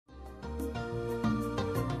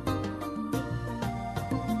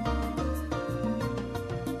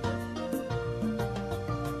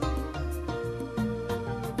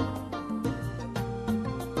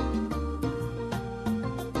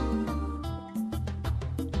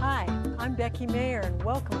I'm Becky Mayer, and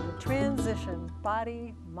welcome to Transition,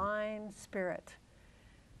 Body, Mind, Spirit.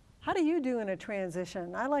 How do you do in a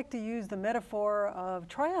transition? I like to use the metaphor of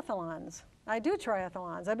triathlons. I do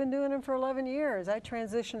triathlons. I've been doing them for 11 years. I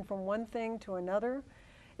transition from one thing to another.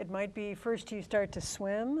 It might be first you start to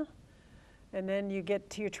swim, and then you get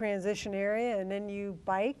to your transition area, and then you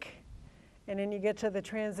bike, and then you get to the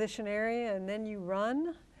transition area, and then you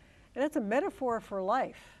run. And it's a metaphor for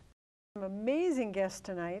life. An amazing guest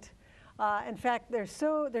tonight. In fact, their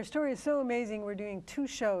story is so amazing, we're doing 2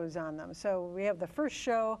 shows on them. So we have the first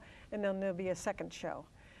show, and then there'll be a second show.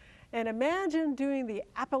 And imagine doing the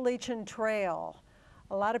Appalachian Trail.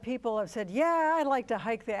 A lot of people have said, yeah, I'd like to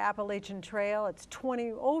hike the Appalachian Trail. It's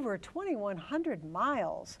over 2,100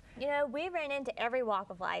 miles. You know, we ran into every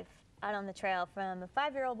walk of life out on the trail, from a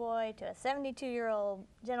 5-year-old boy to a 72-year-old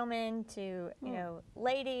gentleman to, you know,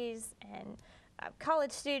 ladies and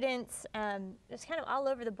college students, just kind of all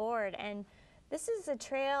over the board. And this is a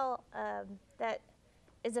trail that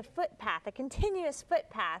is a footpath, a continuous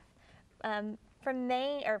footpath from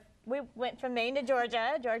Maine, or we went from Maine to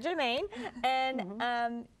Georgia, Georgia to Maine.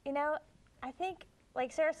 And, you know, I think,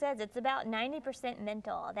 like Sarah says, it's about 90%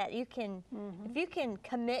 mental, that you can, if you can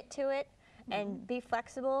commit to it and be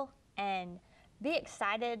flexible and be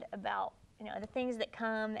excited about, you know, the things that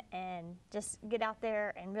come, and just get out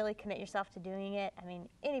there and really commit yourself to doing it. I mean,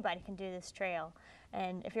 anybody can do this trail.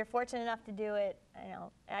 And if you're fortunate enough to do it, you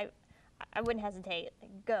know, I wouldn't hesitate.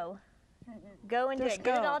 Go. Go and Just do it.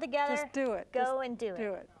 go. Get it all together. Just do it. Go and do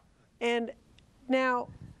it. And now,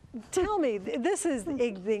 tell me, this is the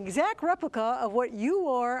exact replica of what you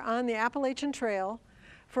wore on the Appalachian Trail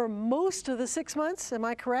for most of the 6 months. Am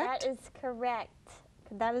I correct? That is correct.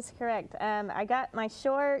 That is correct. I got my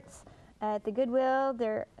shorts at the Goodwill.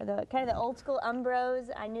 They're kind of the old school Umbros.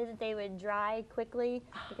 I knew that they would dry quickly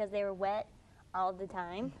because they were wet all the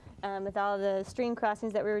time with all the stream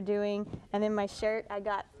crossings that we were doing. And then my shirt I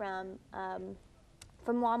got from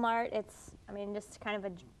Walmart. It's, I mean, just kind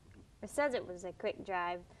of it says it was a quick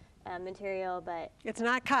drive material, but it's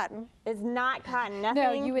not cotton. It's not cotton. Nothing.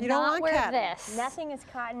 No, you would not wear cotton. this. Nothing is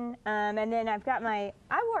cotton. And then I've got I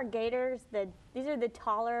wore gaiters. These are the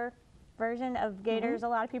taller version of gaiters. A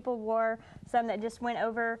lot of people wore some that just went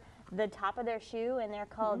over the top of their shoe, and they're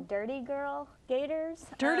called Dirty Girl gaiters.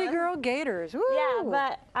 Dirty Girl gaiters. Woo. Yeah,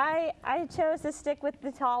 but I chose to stick with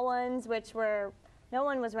the tall ones, which were, no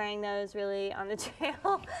one was wearing those really on the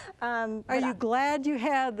trail. Are you glad you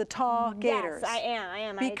had the tall gaiters? Yes, I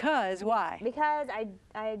am. Because why? Because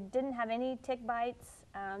I didn't have any tick bites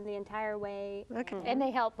the entire way. Okay. And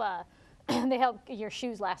they help they help your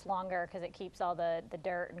shoes last longer because it keeps all the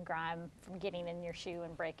dirt and grime from getting in your shoe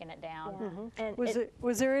and breaking it down. And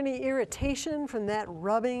Was there any irritation from that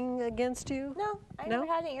rubbing against you? No, I never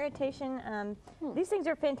had any irritation. These things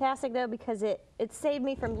are fantastic though, because it saved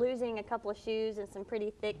me from losing a couple of shoes in some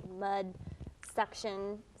pretty thick mud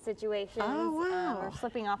suction situations. Oh, wow. Or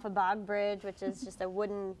slipping off a bog bridge, which is just a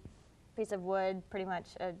wooden piece of wood, pretty much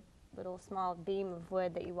a little small beam of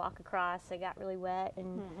wood that you walk across. It got really wet,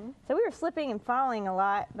 and so we were slipping and falling a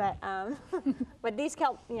lot. But but these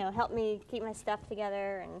helped me keep my stuff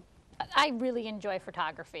together. And I really enjoy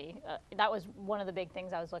photography. That was one of the big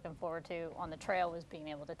things I was looking forward to on the trail, was being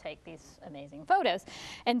able to take these amazing photos.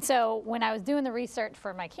 And so when I was doing the research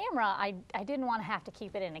for my camera, I didn't want to have to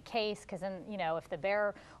keep it in a case, because then, you know, if the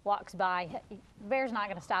bear walks by, the bear's not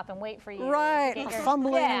going to stop and wait for you. Right,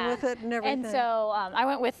 fumbling with it and everything. And so I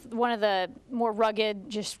went with one of the more rugged,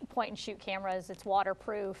 just point and shoot cameras. It's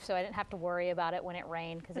waterproof, so I didn't have to worry about it when it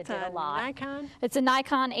rained, because it did a lot. Nikon? It's a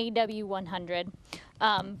Nikon AW100.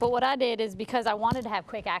 But what I did is, because I wanted to have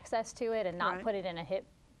quick access to it and not put it in a hip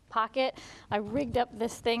pocket, I rigged up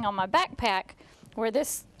this thing on my backpack, where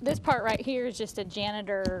this part right here is just a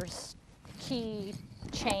janitor's key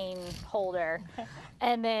chain holder.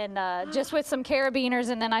 And then just with some carabiners,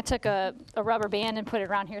 and then I took a rubber band and put it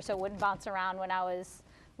around here so it wouldn't bounce around when I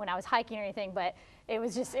was hiking or anything. But it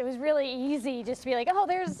was really easy just to be like, oh,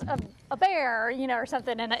 there's a bear, you know, or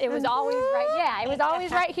something. And it was always right, yeah, it was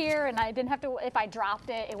always right here. And I didn't have to, if I dropped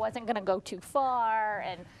it, it wasn't going to go too far.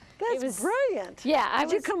 And That's it was brilliant. Yeah.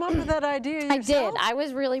 Did you come up with that idea yourself? I did. I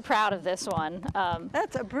was really proud of this one.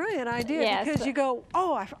 That's a brilliant idea, because you go,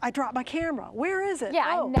 oh, I dropped my camera. Where is it? Yeah,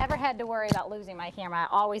 oh. I never had to worry about losing my camera.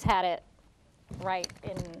 I always had it right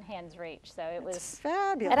in hand's reach. So it was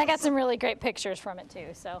fabulous. And I got some really great pictures from it too.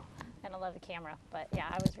 So, and I love the camera. But yeah,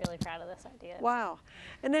 I was really proud of this idea. Wow.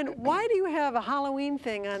 And then why do you have a Halloween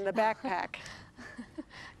thing on the backpack?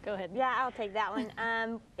 Go ahead. Yeah, I'll take that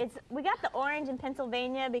one. We got the orange in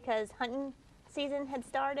Pennsylvania because hunting season had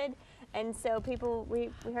started, and so we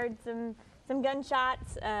heard some some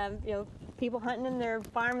gunshots, you know, people hunting in their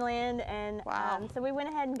farmland, and Wow. so we went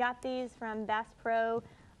ahead and got these from Bass Pro,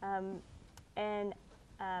 and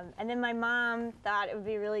then my mom thought it would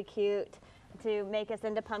be really cute to make us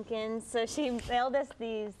into pumpkins, so she mailed us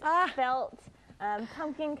these felt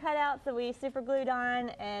pumpkin cutouts that we super glued on,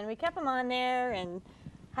 and we kept them on there and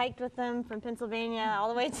hiked with them from Pennsylvania all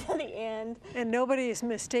the way to the end. And nobody's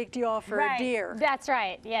mistaked you all for a Right. deer. That's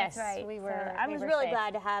right. Yes, That's right. we So were. I we was were really safe.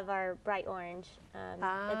 glad to have our bright orange.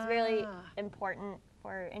 It's really Ah. important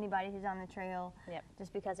for anybody who's on the trail, Yep.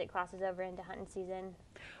 just because it crosses over into hunting season.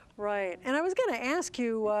 Right. And I was going to ask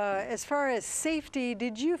you, as far as safety,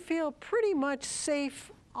 did you feel pretty much safe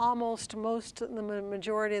almost the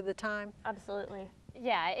majority of the time? Absolutely.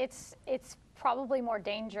 Yeah, it's probably more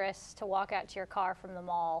dangerous to walk out to your car from the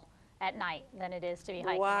mall at night than it is to be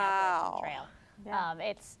hiking the Wow. Appalachian Trail.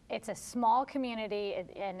 Yeah. It's a small community,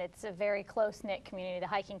 and it's a very close-knit community. The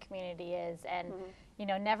hiking community is, and you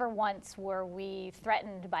know, never once were we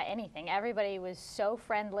threatened by anything. Everybody was so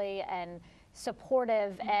friendly and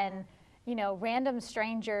supportive, and you know, random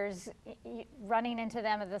strangers running into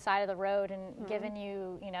them at the side of the road and giving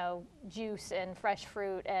you, you know, juice and fresh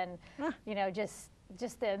fruit, and you know, just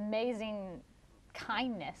the amazing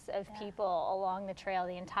kindness of people along the trail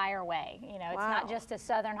the entire way. You know, it's Wow. not just a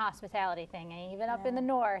southern hospitality thing. And even up in the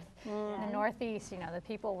north, in the northeast, you know, the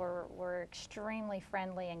people were extremely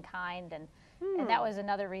friendly and kind, and that was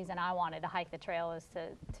another reason I wanted to hike the trail, is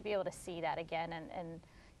to be able to see that again. And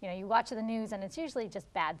you know, you watch the news and it's usually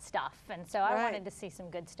just bad stuff, and so I Right. wanted to see some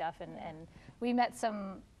good stuff, and we met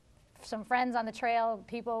some friends on the trail,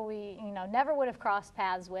 people we, you know, never would have crossed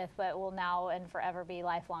paths with, but will now and forever be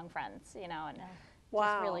lifelong friends, you know, and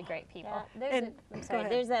Wow. just really great people. Yeah, And- I'm go sorry.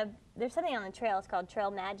 ahead. There's something on the trail. It's called trail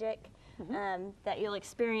magic that you'll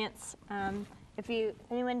experience if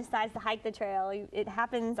anyone decides to hike the trail. It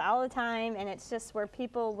happens all the time, and it's just where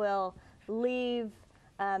people will leave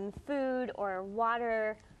food or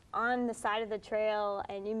water on the side of the trail,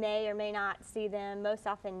 and you may or may not see them. Most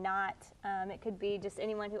often not. It could be just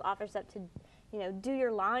anyone who offers up to, you know, do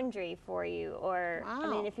your laundry for you, or I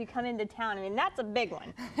mean, Wow. if you come into town, I mean, that's a big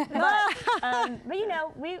one. But you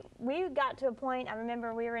know, we got to a point. I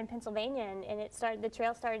remember we were in Pennsylvania, and the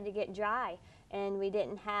trail started to get dry, and we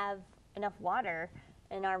didn't have enough water,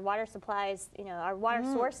 and our water supplies, you know, our water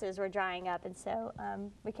sources were drying up, and so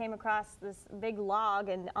we came across this big log,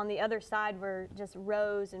 and on the other side were just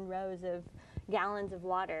rows and rows of gallons of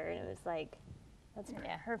water, and it was like, that's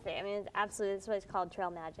perfect. I mean, it's absolutely, that's what it's called,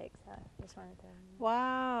 trail magic. So I just wanted to.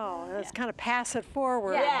 Wow. That's kind of pass it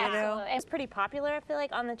forward, Yeah, you know? absolutely. It's pretty popular, I feel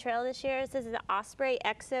like, on the trail this year. This is the Osprey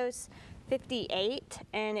Exos 58,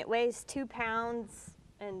 and it weighs 2 pounds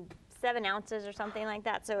and 7 ounces or something like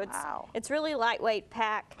that. So it's really lightweight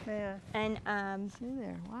pack. Yeah. And See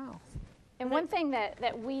there. Wow. And one thing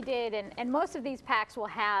that we did, and most of these packs will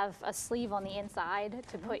have a sleeve on the inside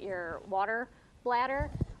to put your water bladder,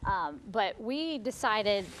 but we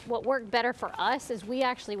decided what worked better for us is we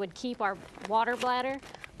actually would keep our water bladder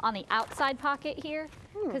on the outside pocket here,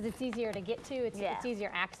 because it's easier to get to, it's easier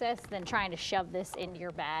access than trying to shove this into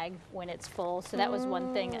your bag when it's full. So that was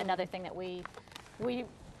one thing, another thing that we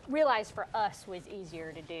realized for us was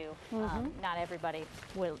easier to do. Not everybody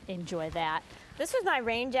will enjoy that. this was my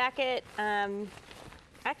rain jacket. Actually,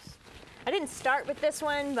 I didn't start with this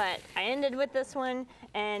one, but I ended with this one.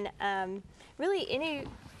 And really,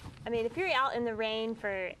 I mean, if you're out in the rain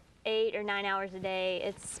for 8 or 9 hours a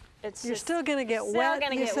day, You're still going to get still wet,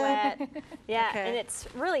 gonna you get said? wet. Yeah, Okay. and it's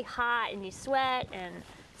really hot, and you sweat, and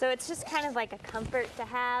so it's just kind of like a comfort to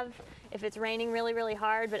have if it's raining really, really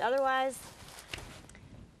hard. But otherwise,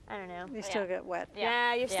 I don't know. You still get wet.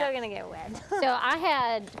 Yeah, you're still gonna get wet. So I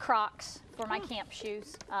had Crocs for my camp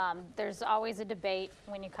shoes. There's always a debate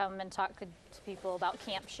when you come and talk to people about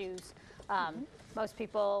camp shoes. Most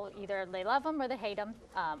people either they love them or they hate them.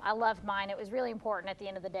 I loved mine. It was really important at the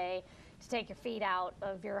end of the day to take your feet out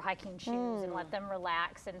of your hiking shoes and let them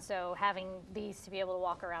relax. And so having these to be able to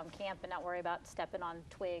walk around camp and not worry about stepping on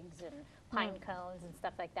twigs and pine cones and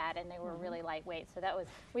stuff like that. And they were really lightweight. So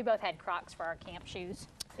we both had Crocs for our camp shoes.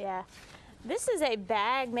 Yeah. This is a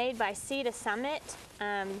bag made by Sea to Summit,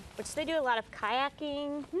 which they do a lot of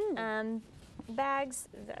kayaking bags.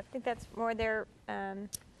 I think that's more their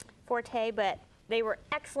forte, but they were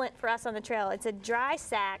excellent for us on the trail. It's a dry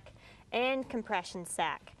sack and compression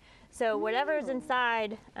sack. So whatever's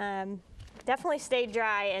inside definitely stayed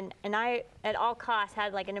dry, and I, at all costs,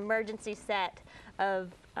 had like an emergency set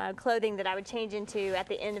of clothing that I would change into at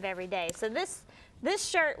the end of every day. So this this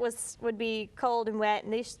shirt would be cold and wet,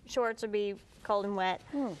 and these shorts would be cold and wet.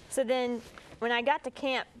 So then when I got to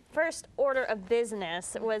camp, first order of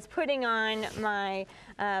business was putting on my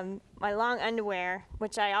my long underwear,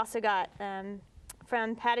 which I also got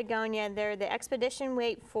from Patagonia. They're the Expedition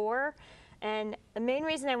Weight 4, and the main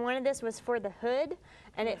reason I wanted this was for the hood,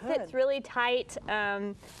 and it fits really tight.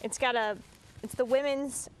 It's the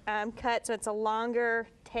women's cut, so it's a longer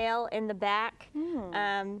tail in the back.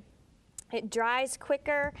 It dries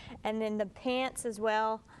quicker, and then the pants as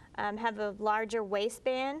well have a larger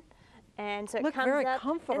waistband. And so it comes up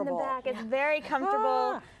in the back. It's very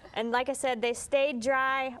comfortable. And like I said, they stayed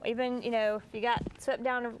dry. Even, if you got swept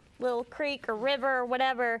down a little creek or river or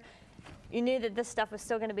whatever, you knew that this stuff was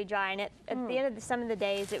still going to be dry. And at the end of some of the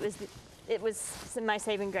days, it was my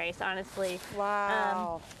saving grace, honestly.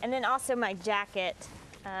 Wow. And then also my jacket.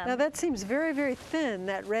 Now that seems very, very thin,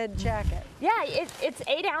 that red jacket. Yeah, it's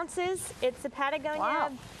 8 ounces. It's a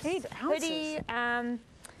Patagonia 8 hoodie. ounces.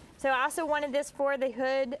 So I also wanted this for the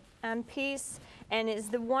hood piece, and it's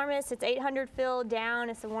the warmest. It's 800 fill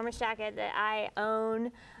down. It's the warmest jacket that I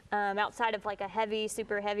own, outside of like a heavy,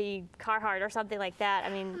 super heavy Carhartt or something like that. I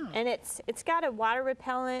mean, and it's got a water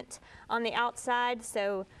repellent on the outside,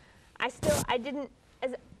 so I didn't,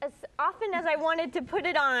 as often as I wanted to put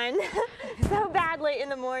it on so badly in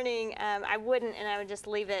the morning, I wouldn't, and I would just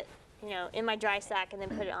leave it, in my dry sack and then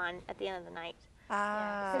put it on at the end of the night.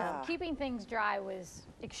 So keeping things dry was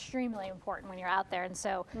extremely important when you're out there, and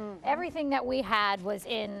so everything that we had was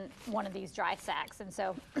in one of these dry sacks, and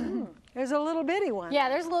so there's a little bitty one. Yeah,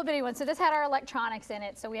 there's a little bitty one. So this had our electronics in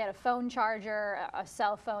it. So we had a phone charger, a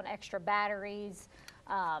cell phone, extra batteries.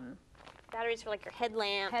 Batteries for like your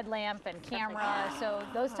headlamp and camera. So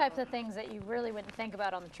those types of things that you really wouldn't think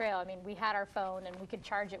about on the trail. I mean, we had our phone and we could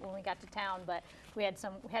charge it when we got to town, but we had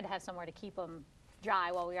to have somewhere to keep them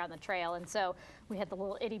dry while we were on the trail. And so we had the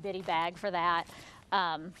little itty bitty bag for that.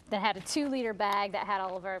 That had a 2-liter bag that had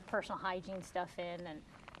all of our personal hygiene stuff in, and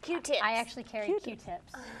Q-tips. I actually carried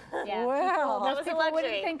Q-tips. Yeah, Wow. most people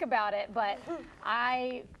wouldn't think about it, but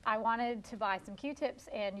I wanted to buy some Q-tips,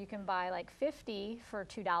 and you can buy like 50 for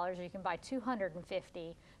 $2, or you can buy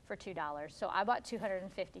 250 for $2. So I bought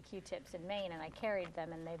 250 Q-tips in Maine, and I carried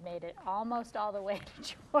them, and they've made it almost all the way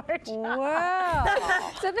to Georgia.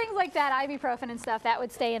 Wow. So things like that, ibuprofen and stuff, that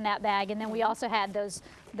would stay in that bag. And then we also had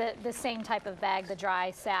the same type of bag, the dry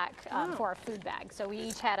sack, for our food bag. So we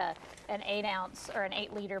each had an 8-ounce or an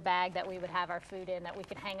 8-liter bag that we would have our food in, that we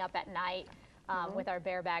could hang up at night with our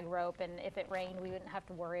bear bag rope. And if it rained, we wouldn't have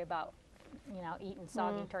to worry about eating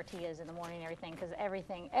soggy tortillas in the morning and everything, because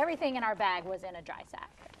everything in our bag was in a dry sack.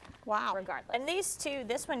 Wow. Regardless. And these two,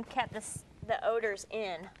 this one kept the odors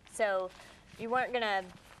in, so you weren't gonna,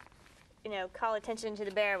 call attention to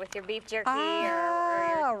the bear with your beef jerky or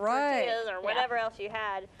your tortillas or whatever else you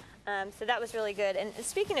had. So that was really good. And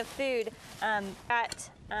speaking of food, got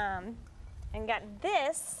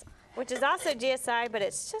this, which is also GSI, but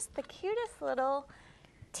it's just the cutest little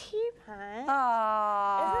teapot.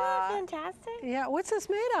 Aww. Isn't that fantastic? Yeah, what's this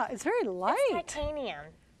made of? It's very light. It's titanium.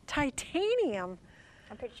 Titanium?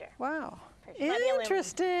 I'm pretty sure. Wow. Might be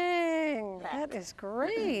Interesting. That is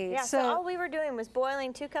great. Yeah, so all we were doing was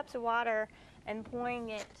boiling 2 cups of water and pouring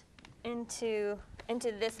it into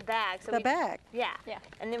this bag. So the bag. Yeah. Yeah.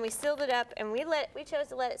 And then we sealed it up, and we chose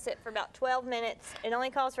to let it sit for about 12 minutes. It only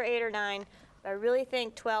calls for 8 or 9, but I really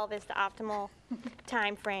think 12 is the optimal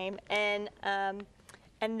time frame. And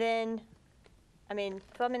then,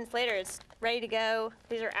 12 minutes later, it's ready to go.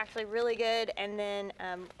 These are actually really good. And then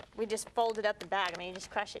we just folded up the bag. You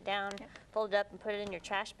just crush it down, fold it up, and put it in your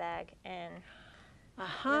trash bag. And you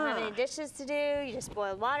don't have any dishes to do. You just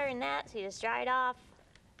boil water in that, so you just dry it off.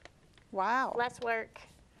 Wow. Less work.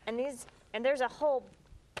 And there's a whole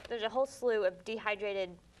slew of dehydrated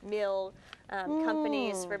meal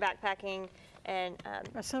companies for backpacking. And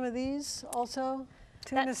Are some of these also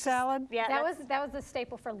tuna salad? yeah, That was the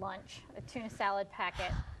staple for lunch, a tuna salad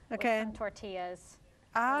packet with some tortillas.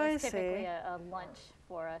 I was typically see. a lunch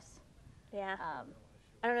for us. Yeah.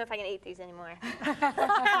 I don't know if I can eat these anymore.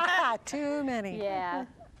 Too many. Yeah.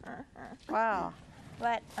 Wow.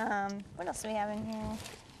 But what else do we have in here?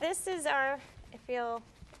 This is our, you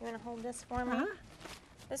want to hold this for me?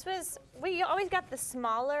 We always got the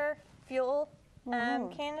smaller fuel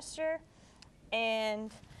canister.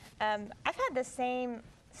 And I've had the same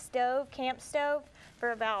camp stove,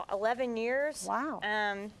 for about 11 years. Wow.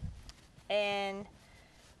 And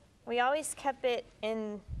we always kept it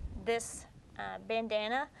in this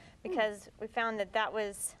bandana, because we found that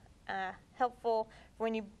was helpful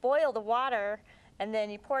when you boil the water and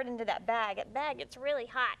then you pour it into that bag. That bag gets really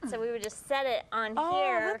hot, so we would just set it on Oh,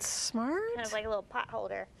 here. that's smart. Kind of like a little pot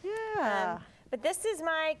holder. Yeah. But this is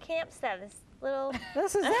my camp stuff. This little.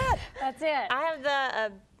 This is it. That's it. I have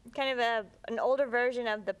the kind of an older version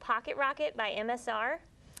of the Pocket Rocket by MSR,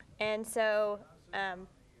 and so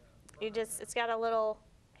it's got a little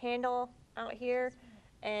handle out here,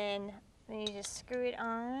 and then you just screw it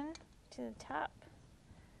on to the top,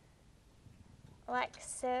 like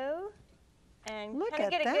so, and Look kind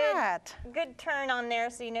of at get that. a good turn on there,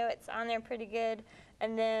 so you know it's on there pretty good.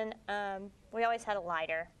 And then we always had a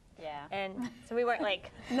lighter. Yeah. And so we weren't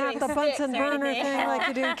like Not doing the sticks Bunsen or burner anything. thing like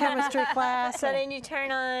you do in chemistry class. So then you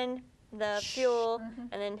turn on the fuel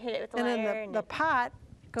and then hit it with the and lighter. then the pot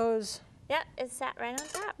goes, Yep, it sat right on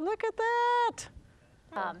top. look at that.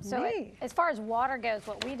 So Neat. as far as water goes,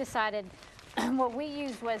 what we decided, what we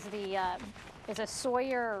used was is a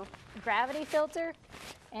Sawyer gravity filter.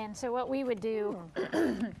 And so what we would do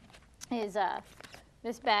is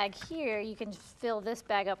this bag here, you can fill this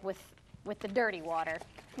bag up with the dirty water,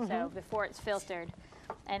 so before it's filtered.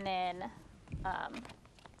 And then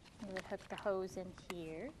we would hook the hose in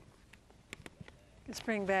here. Let's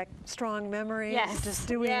bring back strong memories. Yes. Just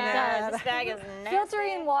doing Yeah, that. this bag is nasty.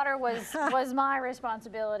 Filtering water was my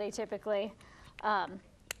responsibility typically.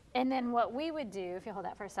 And then what we would do, if you hold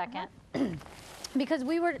that for a second, because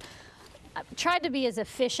we tried to be as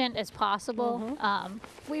efficient as possible.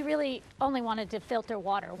 We really only wanted to filter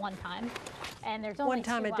water one time, and there's only One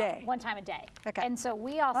time a day. One time a day. Okay. And so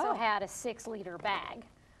we also Oh. had a 6-liter bag.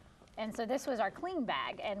 And so this was our clean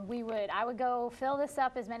bag, and I would go fill this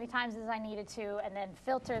up as many times as I needed to, and then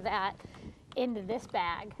filter that into this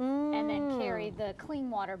bag, and then carry the clean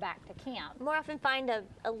water back to camp. More often find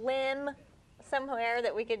a limb somewhere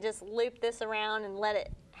that we could just loop this around and let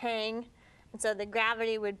it hang. And so the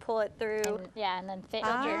gravity would pull it through, And, yeah, and then fit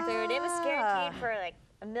filter here. through it. It was guaranteed for like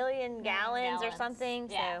 1 million gallons or gallons. something.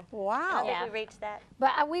 Yeah. So I Wow. don't think Yeah. we reached that.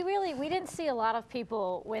 But we didn't see a lot of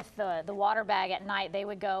people with the water bag at night. They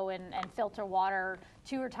would go and filter water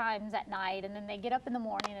 2 times at night, and then they get up in the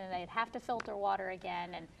morning and they'd have to filter water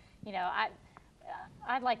again. And you know,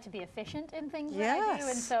 I'd like to be efficient in things that I do,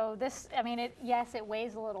 and Yes. so this, I mean, it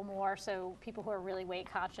weighs a little more, so people who are really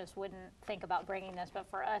weight conscious wouldn't think about bringing this, but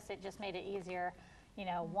for us, it just made it easier, you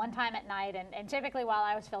know, one time at night, and typically while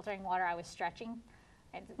I was filtering water, I was stretching,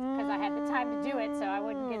 because I had the time to do it, so I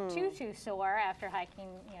wouldn't get too sore after hiking,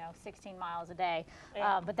 you know, 16 miles a day.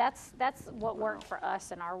 But that's what worked for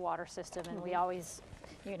us in our water system, and we always,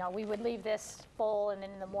 you know, we would leave this full, and then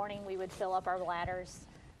in the morning we would fill up our bladders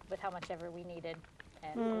with how much ever we needed,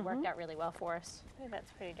 and it worked out really well for us. Ooh,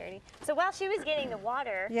 that's pretty dirty. So while she was getting the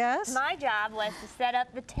water, Yes. my job was to set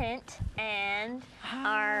up the tent and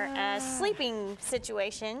our sleeping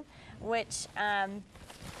situation, which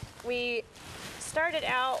we started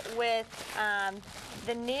out with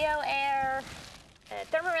the Neo Air,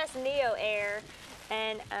 Thermarest Neo Air,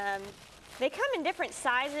 and they come in different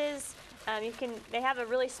sizes. They have a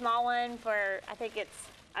really small one for,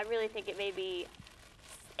 I really think it may be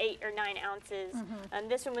 8 or 9 ounces.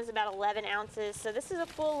 This one was about 11 ounces. So this is a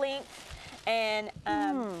full length, and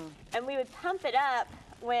we would pump it up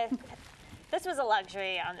with. This was a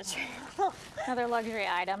luxury on the trail Another luxury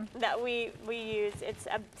item. that we use. It's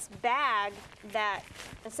a bag that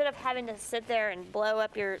instead of having to sit there and blow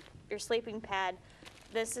up your sleeping pad,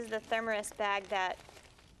 this is the Thermarest bag that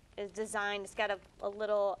is designed. It's got a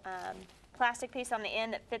little plastic piece on the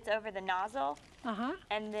end that fits over the nozzle,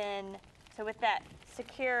 and then so with that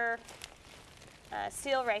secure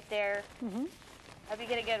seal right there, hope you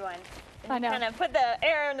get a good one. And I you know. kind of put the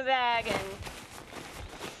air in the bag,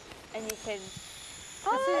 and you could.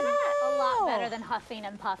 This is a lot better than huffing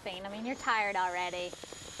and puffing. I mean, you're tired already,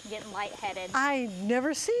 getting lightheaded. I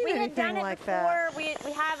never seen We had anything done it like before. that.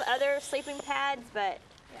 We have other sleeping pads, but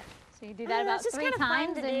So you do I that don't know, about it's just 3 kinda fun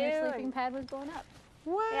times, to and your do, sleeping and- pad was blown up.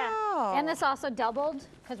 Wow. And this also doubled,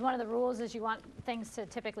 because one of the rules is you want things to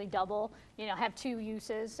typically double, you know, have 2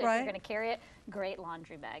 uses if Right. you're going to carry it. Great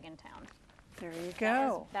laundry bag in town. There you That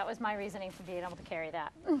go. was my reasoning for being able to carry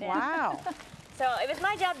that. Wow. so it was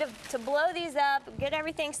my job to blow these up, get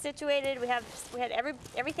everything situated. We had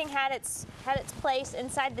everything had its place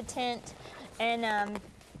inside the tent, and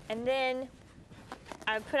then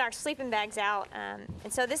I put our sleeping bags out.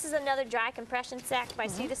 And so this is another dry compression sack by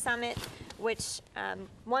Sea to Summit, which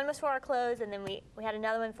one was for our clothes, and then we had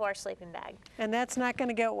another one for our sleeping bag. And that's not going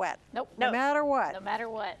to get wet. Nope. No matter what. No matter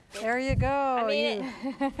what. There you go. I mean,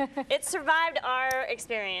 it survived our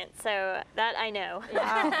experience, so that I know.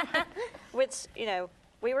 Wow. Which, you know,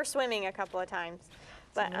 we were swimming a couple of times.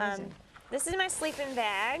 But amazing. this is my sleeping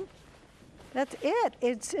bag. That's it.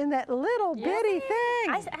 It's in that little bitty thing.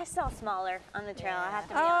 I saw smaller on the trail, I have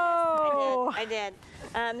to be Oh. honest. I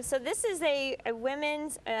did. So this is a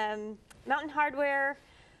women's Mountain Hardwear,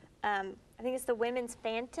 I think it's the Women's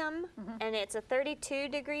Phantom, and it's a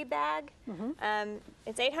 32-degree bag.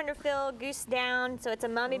 It's 800 fill, goose down, so it's a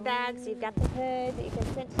mummy bag, so you've got the hood that you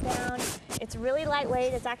can cinch down. It's really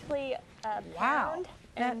lightweight. It's actually a pound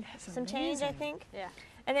and some change, I think. Yeah.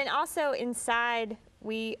 And then also inside,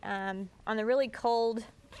 we, on the really cold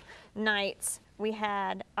nights, we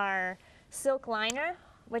had our silk liner,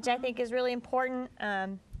 which I think is really important.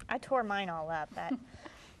 I tore mine all up, that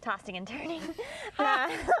tossing and turning.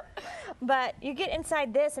 But you get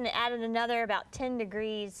inside this and it added another about 10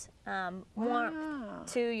 degrees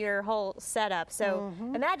warmth to your whole setup. So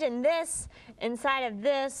imagine this inside of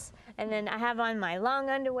this, and then I have on my long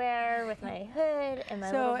underwear with my hood and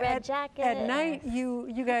my little red jacket. At night,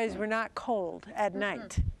 you guys were not cold at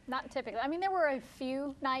night. Not typically. I mean, there were a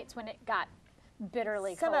few nights when it got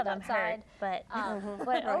bitterly Some cold of them outside. hurt,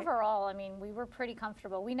 But overall, I mean, we were pretty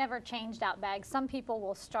comfortable. We never changed out bags. Some people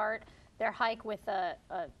will start their hike with a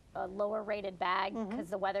lower rated bag because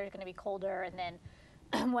the weather is going to be colder, and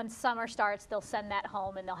then when summer starts, they'll send that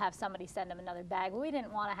home and they'll have somebody send them another bag. We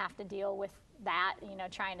didn't want to have to deal with that, you know,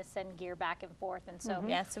 trying to send gear back and forth, and so,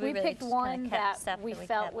 Yeah, so we we really picked just one kinda kept that stuff we that we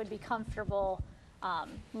felt kept. would be comfortable,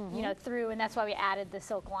 you know, through, and that's why we added the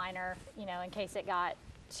silk liner, you know, in case it got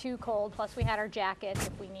too cold. Plus we had our jackets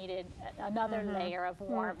if we needed another layer of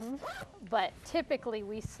warmth. But typically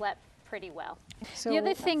we slept pretty well. So The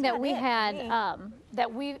other thing that not we it for had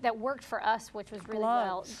me. that worked for us, which was really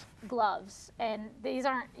well, gloves. And these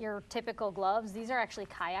aren't your typical gloves. These are actually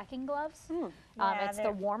kayaking gloves. Yeah, It's the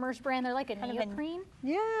they're Warmers brand. They're like a kind of a- neoprene.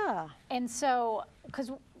 Yeah. And so,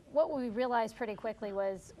 because what we realized pretty quickly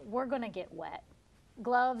was we're going to get wet.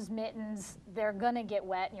 Gloves, mittens, they're going to get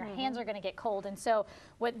wet, and your hands are going to get cold. And so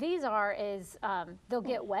what these are is they'll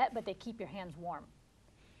get wet, but they keep your hands warm.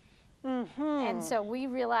 And so we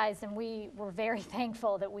realized, and we were very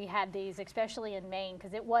thankful that we had these, especially in Maine,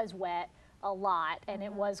 because it was wet a lot and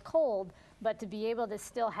it was cold, but to be able to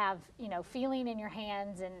still have, you know, feeling in your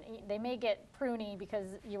hands, and they may get pruny because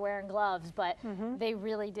you're wearing gloves, but they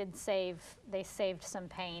really did saved some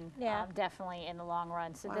pain, definitely in the long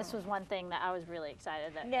run. So this was one thing that I was really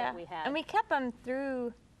excited that we had. And we kept them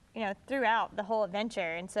through, you know, throughout the whole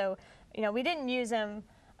adventure. And so, you know, we didn't use them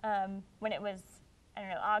when it was, I don't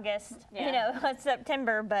know, August, you know,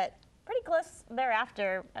 September, but pretty close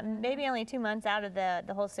thereafter, maybe only 2 months out of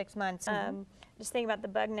the whole 6 months. Just thinking about the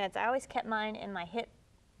bug nets, I always kept mine in my hip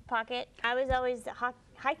pocket. I was always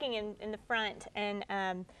hiking in the front,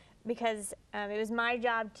 and because it was my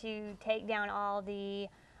job to take down all the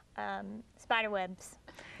spider webs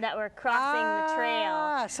that were crossing the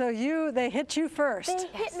trail. So they hit you first. They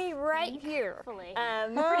hit me right here, Thankfully.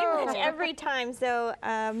 pretty much every time. So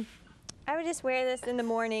I would just wear this in the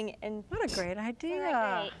morning, and What a great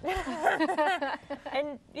idea.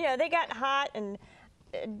 and you know, they got hot, and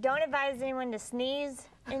don't advise anyone to sneeze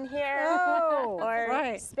in here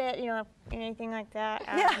or spit, you know, anything like that.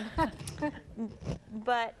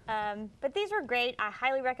 But these were great. I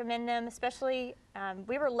highly recommend them, especially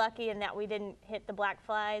we were lucky in that we didn't hit the black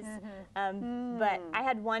flies, but I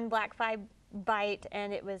had one black fly bite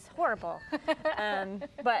and it was horrible.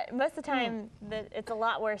 But most of the time it's a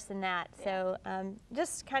lot worse than that. So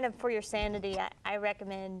just kind of for your sanity, I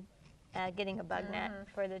recommend getting a bug net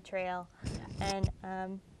for the trail, and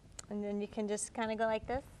then you can just kind of go like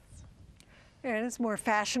this. And it's more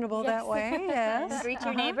fashionable that way. Yes. Greet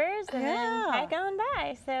your neighbors and then hike on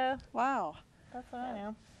by. So Wow. that's what I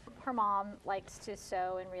know. Her mom likes to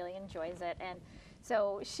sew and really enjoys it, and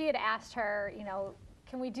so she had asked her, you know,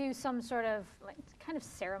 can we do some sort of like kind of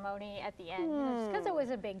ceremony at the end? You know, just because it was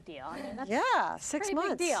a big deal. I mean, that's 6 pretty months.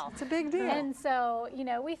 big deal. It's a big deal. And so, you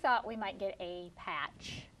know, we thought we might get a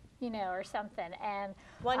patch, you know, or something. And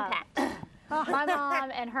One patch. my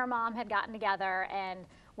mom and her mom had gotten together and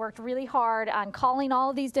worked really hard on calling all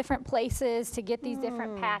of these different places to get these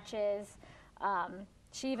different patches.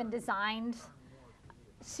 She even designed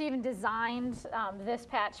this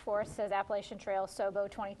patch for us. It says Appalachian Trail Sobo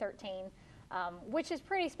 2013, which is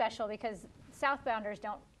pretty special because southbounders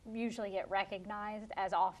don't usually get recognized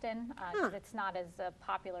as often because it's not as a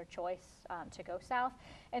popular choice to go south.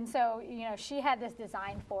 And so, you know, she had this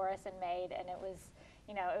designed for us and made, and it was,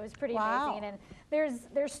 you know, it was pretty amazing. And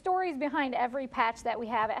there's stories behind every patch that we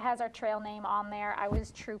have. It has our trail name on there. I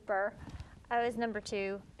was Trooper. I was number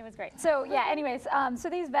 2. It was great. So yeah, anyways, so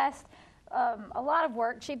these vests, a lot of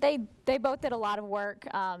work. They both did a lot of work,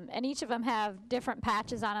 and each of them have different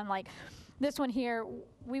patches on them. Like this one here,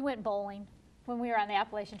 we went bowling when we were on the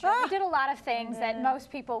Appalachian Trail. We did a lot of things that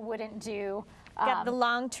most people wouldn't do. Got the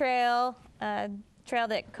long trail, trail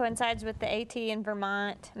that coincides with the AT in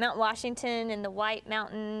Vermont, Mount Washington and the White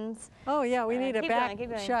Mountains. Oh yeah, we need a keep back going, keep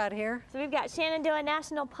going. shot here. So we've got Shenandoah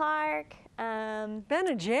National Park. Ben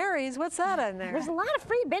and Jerry's, what's that in there? There's a lot of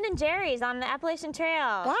free Ben and Jerry's on the Appalachian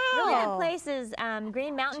Trail. Wow. Really good places.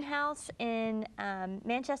 Green Mountain House in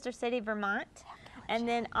Manchester City, Vermont. And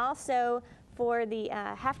then also for the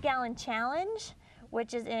half-gallon challenge,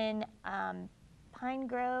 which is in Pine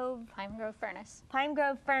Grove Furnace. Pine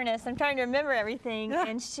Grove Furnace. I'm trying to remember everything. Yeah.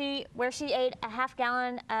 And where she ate a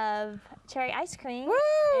half-gallon of cherry ice cream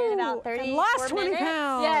Woo! in about 34 and lost 20 minutes.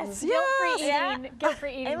 pounds. Yes, guilt-free Yeah. eating.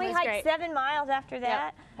 Guilt-free eating And we was hiked great. 7 miles after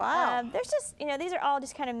that. Wow. There's just, these are all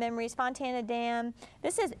just kind of memories. Fontana Dam.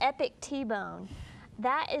 This is Epic T-Bone.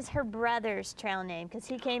 That is her brother's trail name because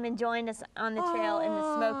he came and joined us on the trail in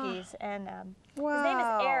the Smokies. And his name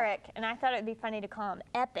is Eric, and I thought it would be funny to call him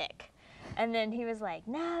Epic. And then he was like,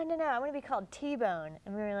 no, I want to be called T-Bone.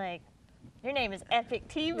 And we were like, your name is Epic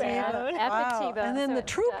T-Bone. Epic T-Bone. And then So the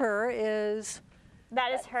it's, Trooper is...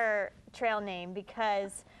 That is her trail name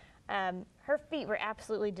because her feet were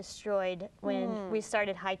absolutely destroyed when we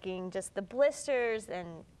started hiking, just the blisters, and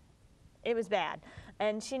it was bad.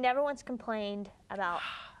 And she never once complained about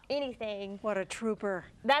anything. What a trooper.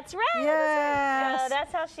 That's right. Yes. So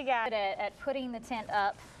that's how she got it. at putting the tent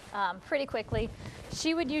up pretty quickly.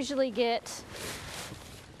 She would usually get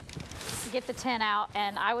the tent out,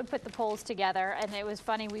 and I would put the poles together, and it was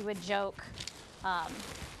funny, we would joke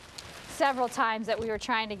several times that we were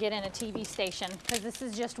trying to get in a TV station because this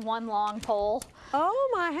is just one long pole. Oh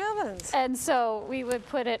my heavens. And so we would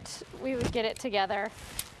get it together.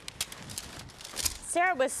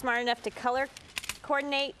 Sarah was smart enough to color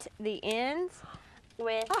coordinate the ends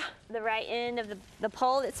with the right end of the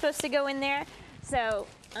pole that's supposed to go in there. So,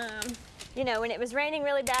 when it was raining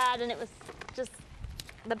really bad and it was just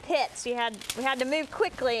the pits, we had to move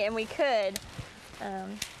quickly, and we could.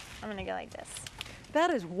 I'm gonna go like this.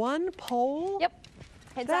 That is one pole? Yep.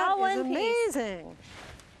 It's That all is one piece. amazing.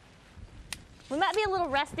 We might be a little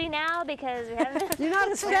rusty now because we haven't. You're not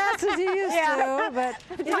as fast as you used to, but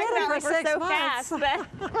you did Talking it about for like we're 6 so months. fast,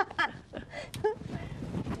 but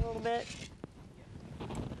a little bit.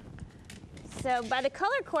 So by the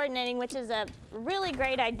color coordinating, which is a really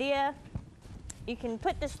great idea, you can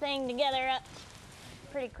put this thing together up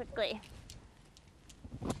pretty quickly.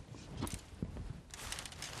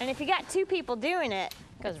 And if you got 2 people doing it,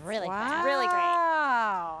 It goes really Wow. fast. Really great.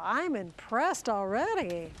 I'm impressed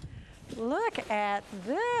already. Look at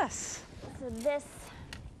this. so this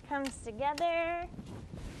comes together.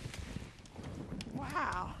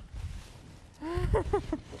 Wow. I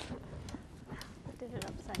did it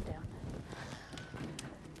upside down.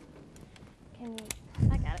 Can you?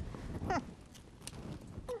 I got it.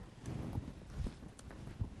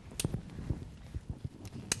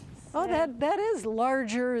 Oh, that is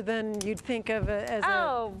larger than you'd think of it as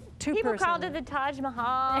a two-person. People called it the Taj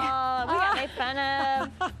Mahal. We got made fun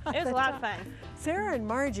of. It was a lot of fun. Sarah and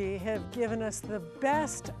Margie have given us the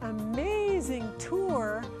best, amazing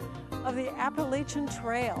tour of the Appalachian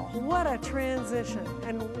Trail. What a transition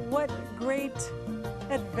and what great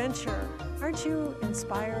adventure. Aren't you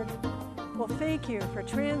inspired? Well, thank you for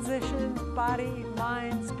Transition, Body,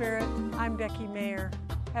 Mind, Spirit. I'm Becky Mayer.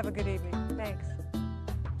 Have a good evening. Thanks.